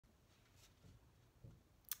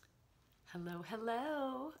Hello,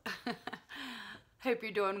 hello. Hope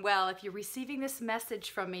you're doing well. If you're receiving this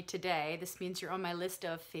message from me today, this means you're on my list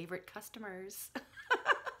of favorite customers.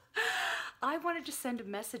 I wanted to send a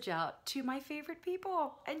message out to my favorite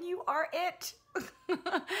people, and you are it.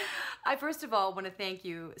 I first of all want to thank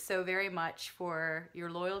you so very much for your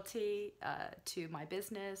loyalty to my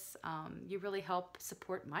business. You really help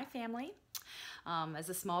support my family. As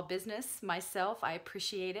a small business myself, I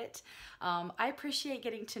appreciate it. I appreciate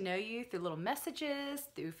getting to know you through little messages,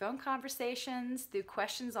 through phone conversations, through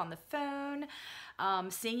questions on the phone,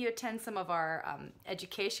 seeing you attend some of our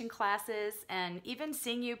education classes, and even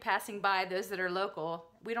seeing you passing by those that are local.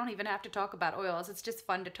 We don't even have to talk about oils. It's just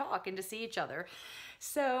fun to talk and to see each other.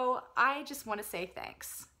 So I just want to say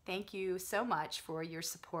thanks. Thank you so much for your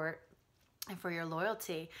support and for your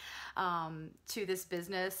loyalty to this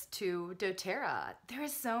business, to doTERRA. There are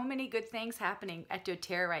so many good things happening at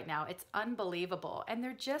doTERRA right now. It's unbelievable. And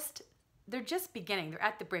they're just beginning. They're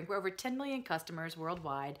at the brink. We're over 10 million customers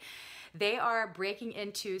worldwide. They are breaking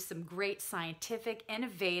into some great scientific,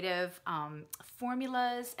 innovative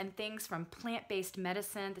formulas and things from plant-based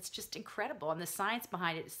medicine that's just incredible. And the science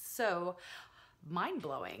behind it is so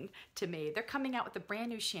mind-blowing to me. They're coming out with a brand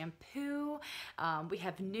new shampoo. We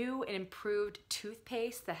have new and improved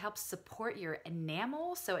toothpaste that helps support your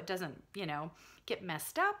enamel so it doesn't, get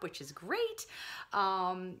messed up, which is great.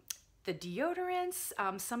 The deodorants,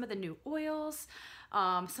 some of the new oils,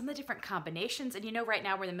 some of the different combinations. And right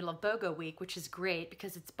now we're in the middle of BOGO week, which is great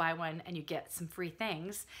because it's buy one and you get some free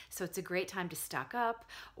things. So it's a great time to stock up.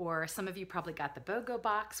 Or some of you probably got the BOGO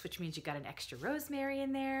box, which means you got an extra rosemary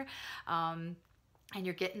in there. And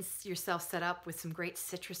you're getting yourself set up with some great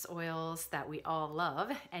citrus oils that we all love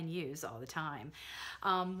and use all the time.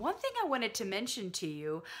 One thing I wanted to mention to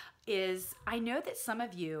you is I know that some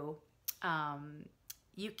of you,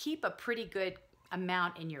 you keep a pretty good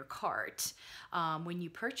amount in your cart when you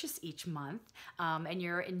purchase each month, and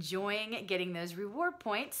you're enjoying getting those reward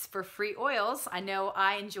points for free oils. I know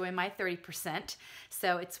I enjoy my 30%,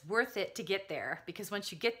 so it's worth it to get there, because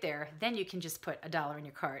once you get there, then you can just put $1 in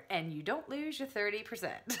your cart and you don't lose your 30%.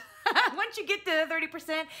 Once you get to the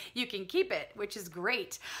 30%, you can keep it, which is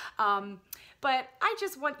great. But I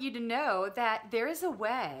just want you to know that there is a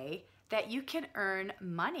way that you can earn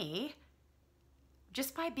money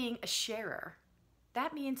just by being a sharer.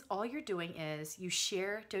 That means all you're doing is you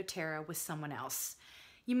share doTERRA with someone else.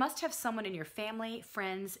 You must have someone in your family,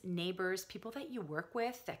 friends, neighbors, people that you work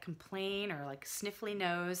with that complain or like sniffly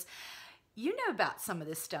nose. You know about some of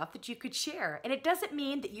this stuff that you could share. And it doesn't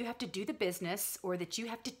mean that you have to do the business or that you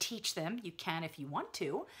have to teach them. You can if you want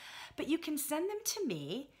to, but you can send them to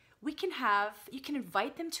me. You can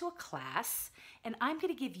invite them to a class, and I'm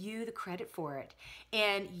gonna give you the credit for it.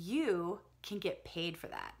 And you can get paid for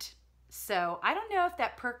that. So I don't know if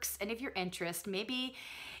that perks any of your interest. Maybe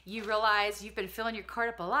you realize you've been filling your cart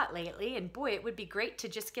up a lot lately, and boy, it would be great to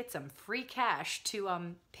just get some free cash to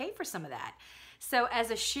pay for some of that. So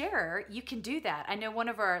as a sharer, you can do that. I know one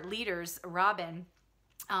of our leaders, Robin,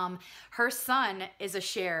 her son is a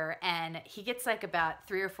sharer, and he gets like about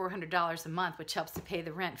 $300 or $400 a month, which helps to pay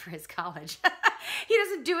the rent for his college. He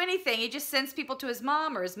doesn't do anything. He just sends people to his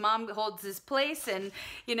mom, or his mom holds his place, and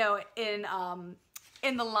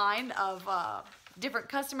in the line of different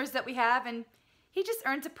customers that we have, and he just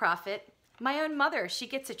earns a profit. My own mother, she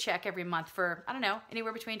gets a check every month for, I don't know,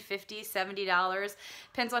 anywhere between $50, $70.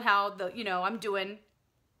 Depends on how I'm doing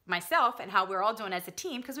myself and how we're all doing as a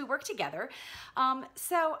team, because we work together.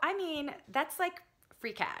 So I mean, that's like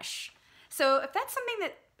free cash. So if that's something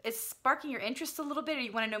that is sparking your interest a little bit, or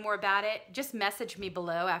you want to know more about it, just message me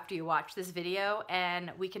below after you watch this video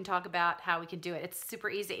and we can talk about how we can do it. It's super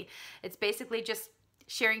easy. It's basically just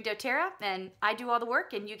sharing doTERRA, and I do all the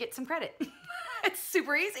work and you get some credit. It's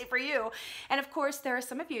super easy for you. And of course, there are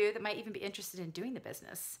some of you that might even be interested in doing the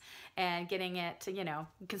business and getting it,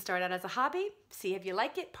 you can start out as a hobby, see if you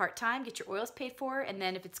like it, part-time, get your oils paid for, and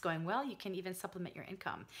then if it's going well, you can even supplement your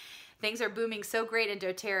income. Things are booming so great in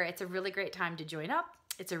doTERRA. It's a really great time to join up.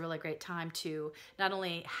 It's a really great time to not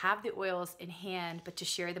only have the oils in hand, but to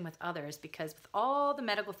share them with others, because with all the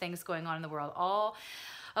medical things going on in the world, all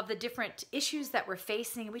of the different issues that we're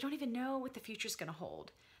facing, we don't even know what the future's gonna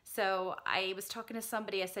hold. So I was talking to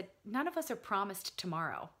somebody, I said, none of us are promised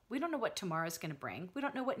tomorrow. We don't know what tomorrow's gonna bring. We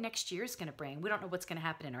don't know what next year's gonna bring. We don't know what's gonna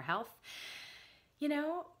happen in our health.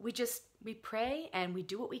 We pray and we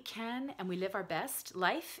do what we can, and we live our best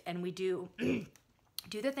life, and we do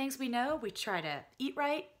do the things we know. We try to eat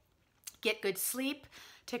right, get good sleep,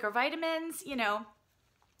 take our vitamins,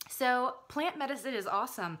 So plant medicine is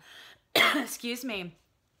awesome. Excuse me.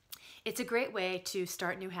 It's a great way to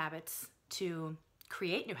start new habits, to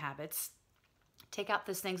create new habits, Take out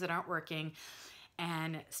those things that aren't working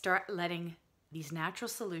and start letting these natural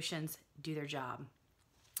solutions do their job.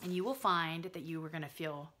 And you will find that you are going to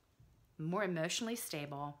feel more emotionally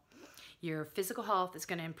stable. Your physical health is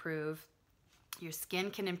going to improve. Your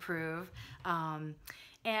skin can improve.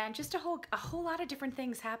 And just a whole lot of different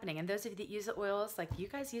things happening. And those of you that use the oils, like you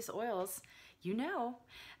guys use oils, you know,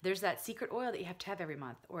 there's that secret oil that you have to have every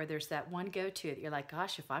month, or there's that one go-to that you're like,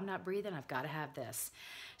 gosh, if I'm not breathing, I've got to have this.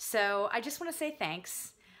 So I just want to say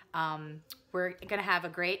thanks. We're going to have a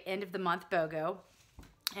great end of the month BOGO.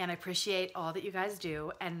 And I appreciate all that you guys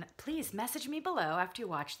do. And please message me below after you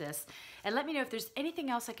watch this and let me know if there's anything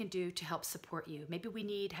else I can do to help support you. Maybe we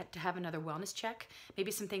need to have another wellness check. Maybe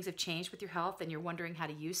some things have changed with your health and you're wondering how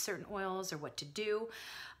to use certain oils or what to do.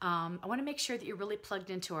 I want to make sure that you're really plugged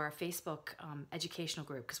into our Facebook educational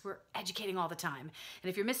group, because we're educating all the time. And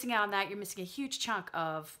if you're missing out on that, you're missing a huge chunk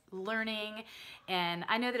of learning. And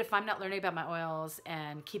I know that if I'm not learning about my oils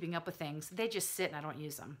and keeping up with things, they just sit and I don't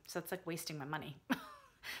use them. So it's like wasting my money.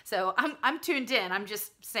 So I'm tuned in. I'm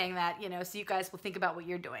just saying that, you know, so you guys will think about what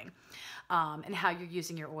you're doing and how you're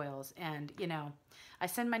using your oils. And, you know, I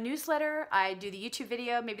send my newsletter. I do the YouTube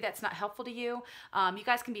video. Maybe that's not helpful to you. You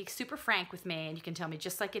guys can be super frank with me and you can tell me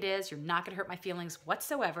just like it is. You're not going to hurt my feelings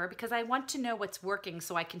whatsoever, because I want to know what's working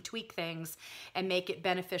so I can tweak things and make it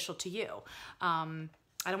beneficial to you. I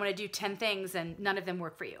don't want to do 10 things and none of them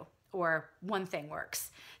work for you, or one thing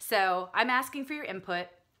works. So I'm asking for your input.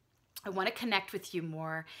 I want to connect with you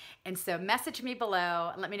more. And so message me below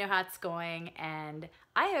and let me know how it's going. And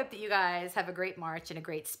I hope that you guys have a great March and a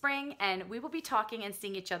great spring. And we will be talking and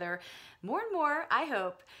seeing each other more and more, I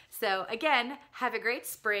hope. So again, have a great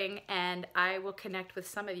spring, and I will connect with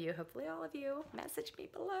some of you, hopefully all of you. Message me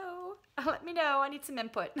below. Let me know. I need some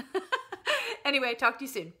input. Anyway, talk to you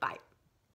soon. Bye.